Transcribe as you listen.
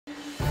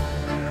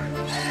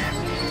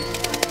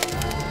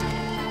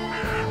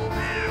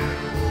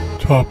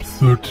Top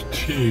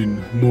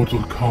 13 Mortal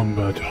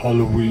Kombat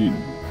Halloween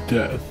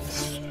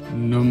deaths.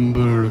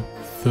 Number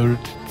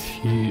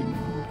 13.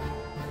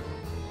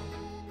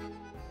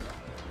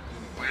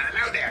 Well,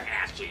 hello there,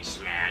 Ashy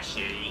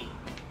Slashy.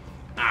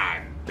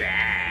 I'm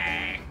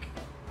back.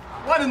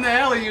 What in the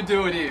hell are you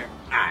doing here?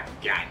 I've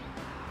got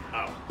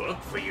a book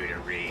for you to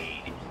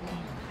read.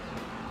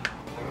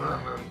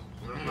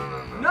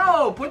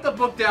 No, put the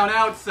book down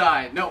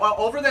outside. No,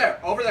 over there,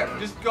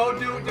 Just go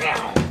do.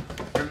 Now,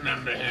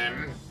 remember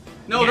him?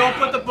 No, don't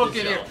put the book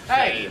in here.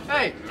 Hey,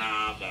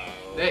 Novel.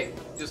 hey,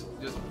 just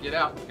get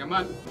out. Come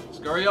on,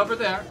 scurry over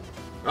there.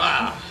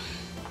 Ah,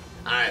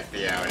 I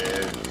see how it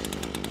is.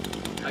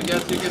 I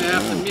guess you're gonna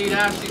have to meet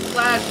Ashy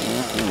Slashy.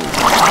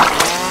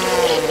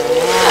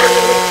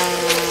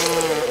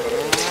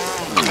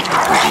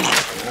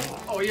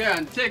 Oh yeah,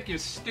 and take your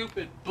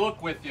stupid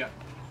book with you.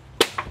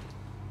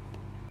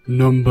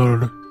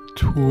 Number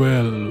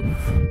 12.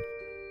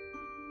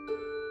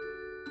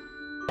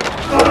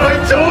 What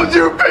I told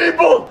you,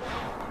 people!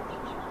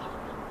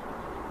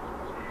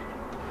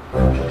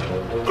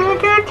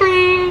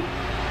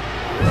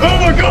 Oh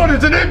my god,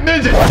 it's an imp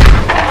midget!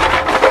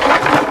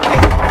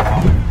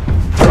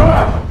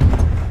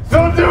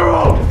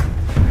 Sub-Zero!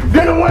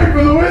 Get away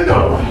from the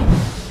window!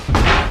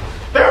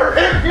 There are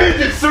imp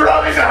midgets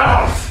surrounding the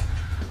house!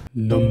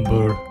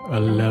 Number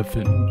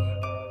 11.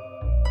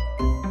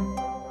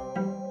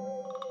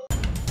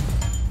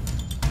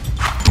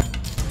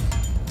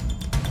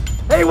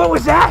 Hey, what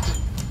was that?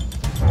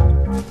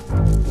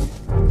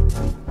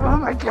 Oh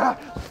my god.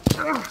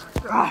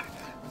 Oh,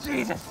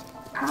 Jesus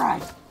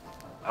Christ.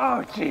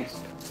 Oh, jeez.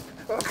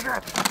 Oh,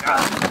 God.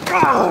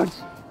 Oh,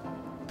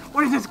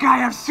 what does this guy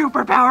have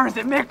superpowers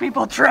that make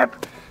people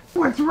trip?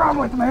 What's wrong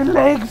with my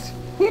legs?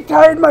 He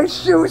tied my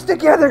shoes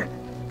together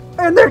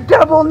and they're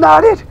double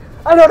knotted.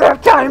 I don't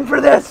have time for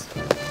this.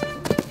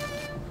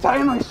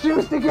 Tie my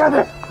shoes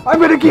together. I'm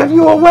gonna give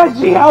you a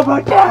wedgie. How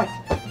about that?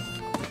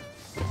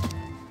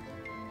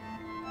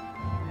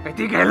 I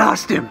think I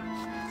lost him.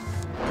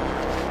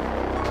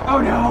 Oh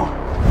no.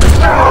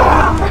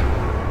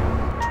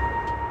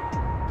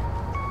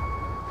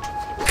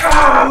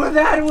 Oh,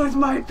 that was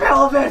my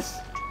pelvis.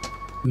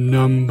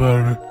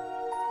 Number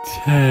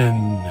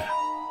 10.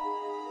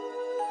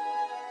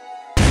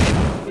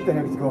 What the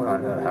heck is going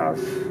on in that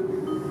house?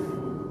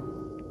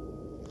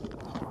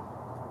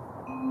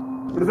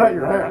 What is that in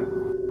your hand?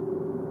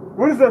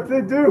 What does that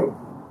thing do?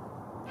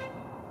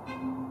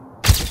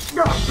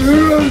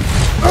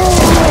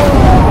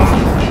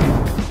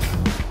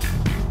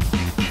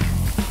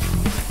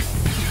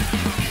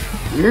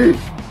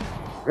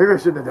 Maybe I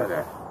shouldn't have done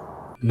that.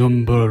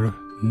 Number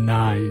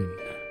 9.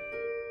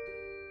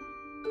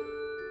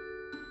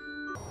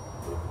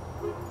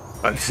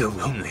 I'm so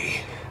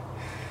lonely.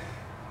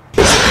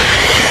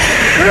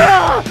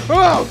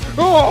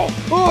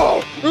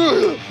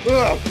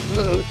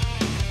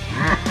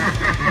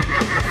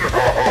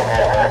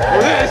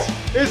 This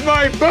is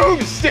my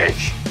boomstick!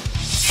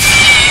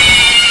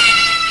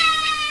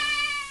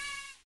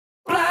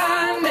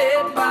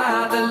 Blinded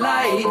by the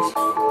light,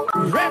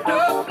 wrapped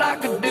up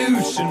like a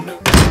douche.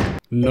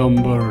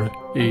 Number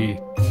 8.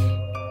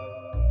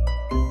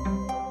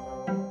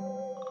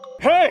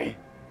 Hey!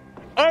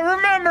 I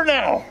remember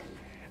now!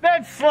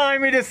 That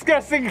slimy,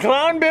 disgusting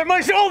clown bit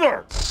my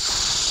shoulder!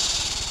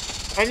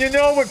 And you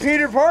know, when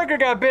Peter Parker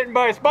got bitten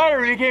by a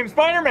spider, he became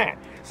Spider-Man.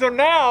 So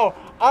now,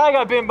 I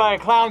got bitten by a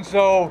clown,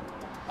 so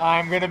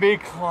I'm gonna be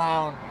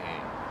Clown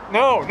Man.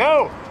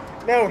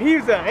 No,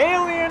 he's an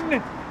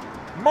alien,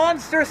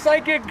 monster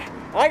psychic.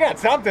 I got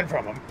something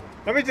from him.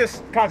 Let me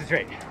just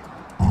concentrate.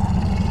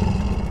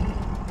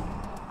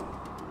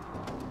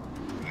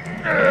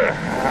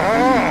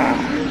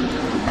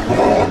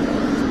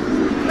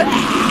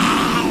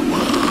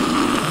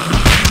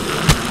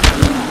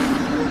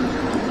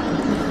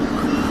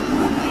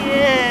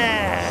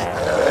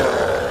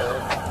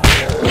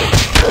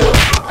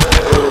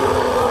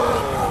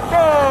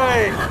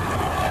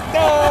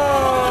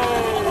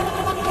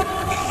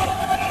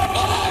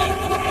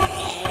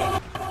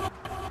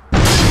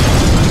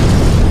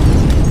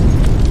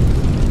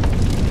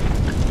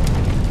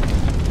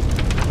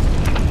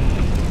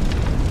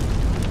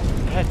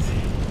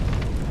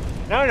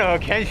 I don't know how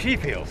Ken she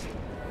feels.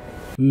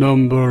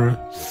 Number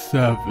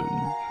 7.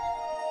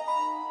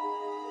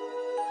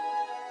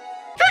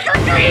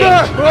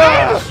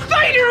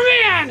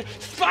 Spider-Man!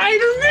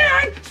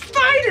 Spider-Man!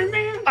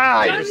 Spider-Man!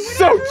 Ah, you're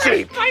so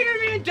cheap!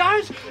 Spider-Man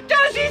does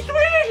he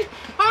swing?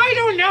 I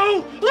don't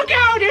know. Look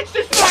out, it's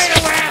the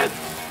spider web!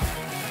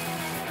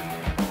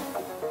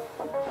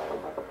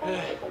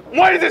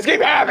 Why does this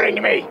keep happening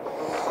to me?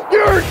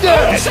 You're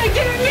dead! I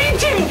didn't mean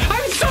to!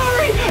 I'm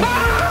sorry!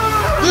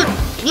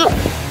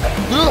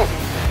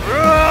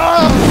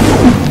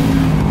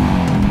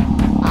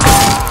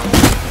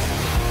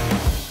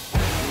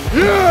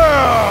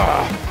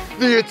 Yeah!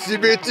 The itsy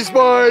bitsy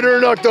spider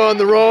knocked on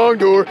the wrong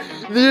door.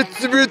 The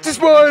itsy bitsy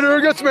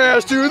spider got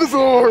smashed to the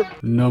floor.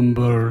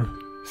 Number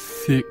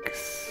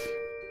 6.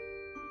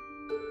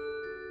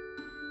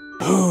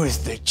 Who's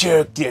Who's the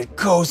jerk that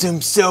calls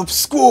himself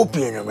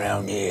Scorpion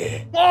around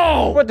here?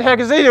 Whoa! What the heck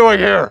is he doing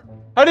here?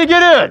 How'd he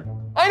get in?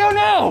 I don't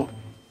know.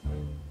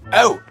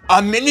 Oh,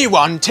 a mini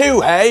one too,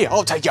 hey?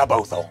 I'll take you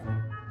both on.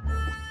 What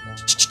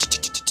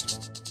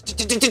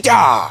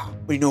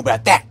do you know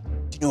about that?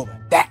 What do you know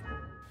about that?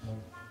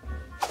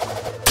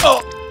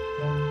 Oh!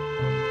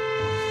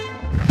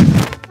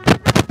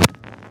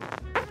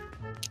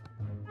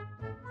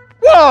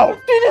 Whoa!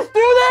 Did you just do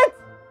that?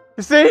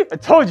 You see? I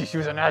told you she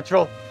was a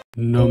natural.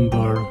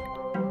 Number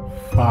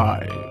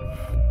 5.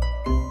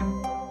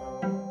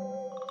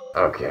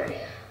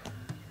 Okay.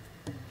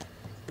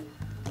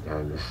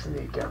 Time to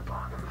sneak up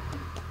on him.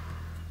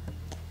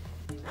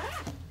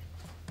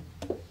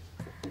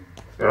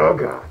 Oh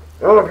god.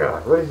 Oh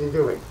god. What is he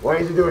doing? Why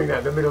is he doing that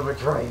in the middle of a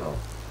triangle?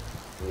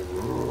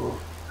 Ooh.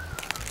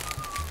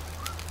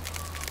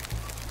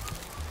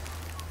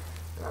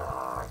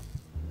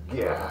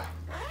 Yeah.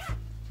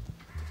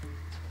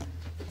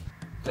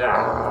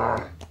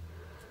 Ah,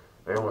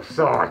 I almost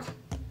saw it.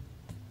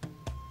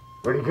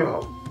 Where'd he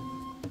go?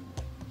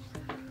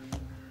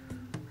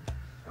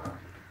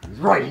 He's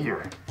right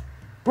here.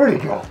 Where'd he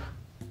go?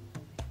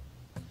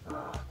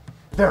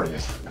 There he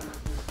is.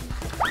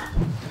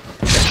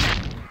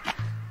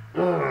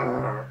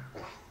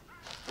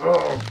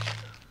 Oh.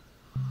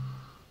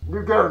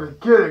 You gotta be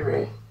kidding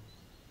me.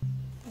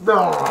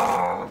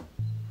 No.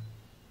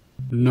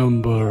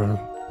 Number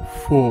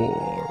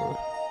 4.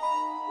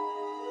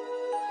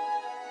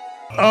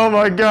 Oh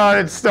my god,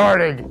 it's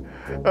starting.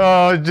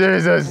 Oh,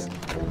 Jesus.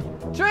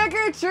 Trick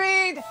or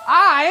treat,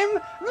 I'm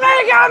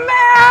Mega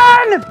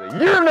Man!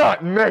 You're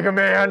not Mega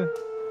Man.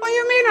 What do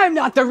you mean I'm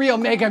not the real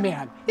Mega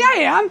Man? Yeah,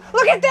 I am.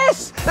 Look at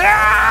this!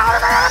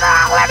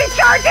 Let me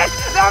charge it!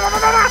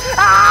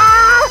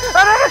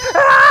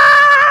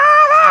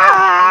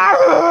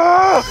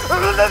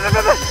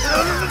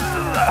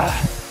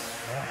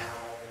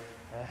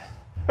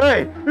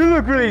 Hey, you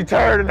look really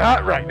tired and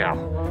hot right now.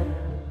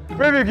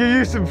 Maybe you could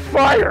use some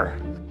fire.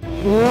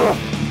 Too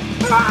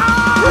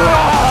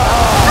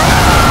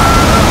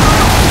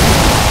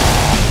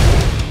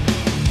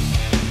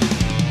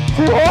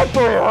hot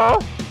for you, huh?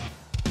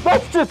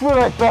 That's just what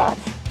I thought.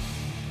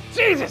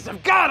 Jesus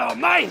of God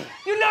Almighty!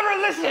 You never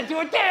listen to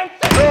a damn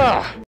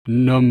thing!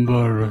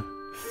 Number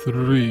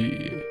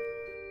 3.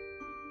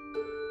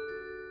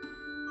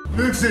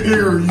 Fix it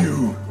here,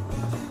 you.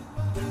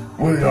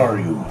 What are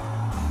you?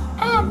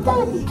 I'm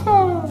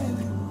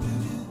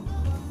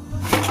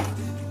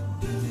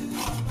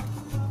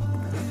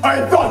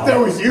I thought that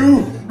was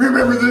you!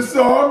 Remember this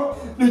song?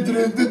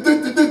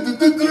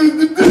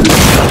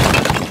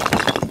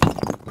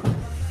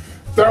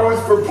 That was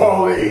for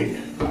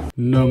Pauline.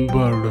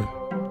 Number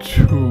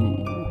 2.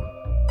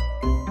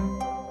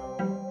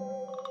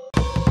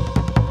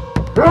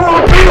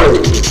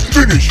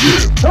 Finish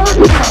him!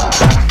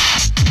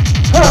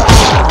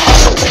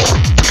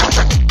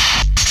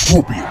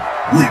 Scorpion,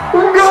 win!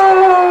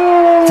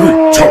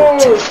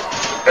 Fatality!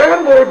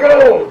 And we're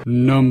going!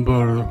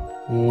 Number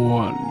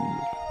 1.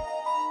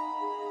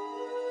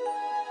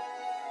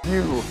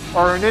 You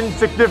are an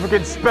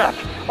insignificant speck,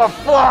 a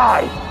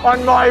fly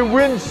on my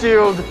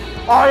windshield.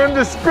 I am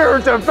the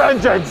spirit of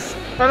vengeance,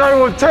 and I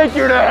will take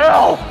you to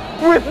hell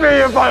with me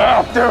if I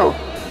have to.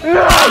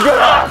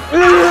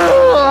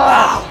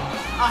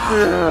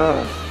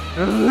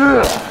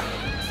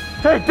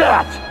 Take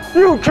that!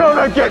 You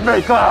cannot get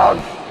me,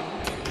 clown!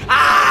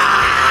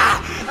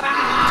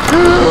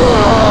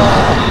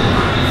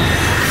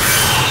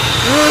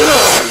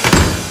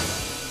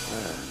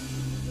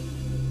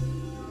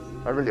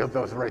 I really hope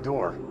that was the right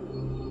door.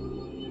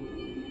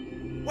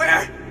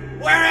 Where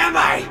am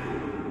I?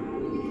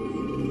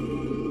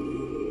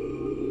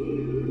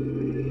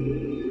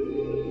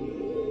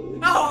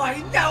 Oh,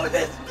 I know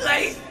this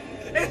place!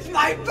 It's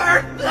my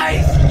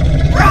birthplace!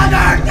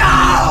 Brother,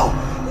 no!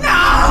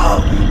 No!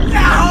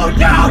 No,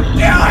 don't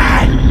do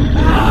it!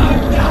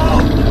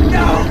 Oh,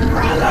 no,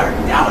 brother,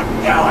 don't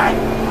do it!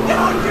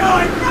 Don't do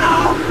it,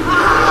 no!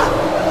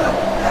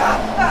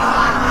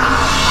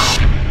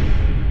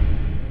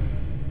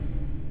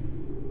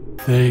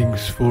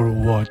 Thanks for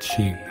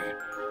watching.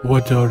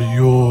 What are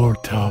your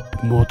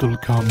top Mortal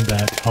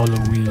Kombat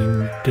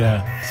Halloween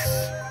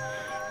deaths?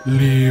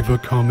 Leave a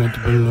comment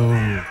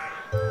below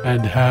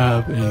and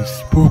have a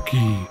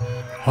spooky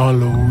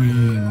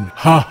Halloween.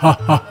 Ha ha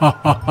ha ha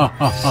ha ha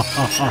ha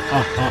ha ha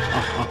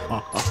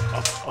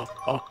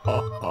ha ha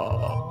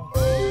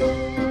ha.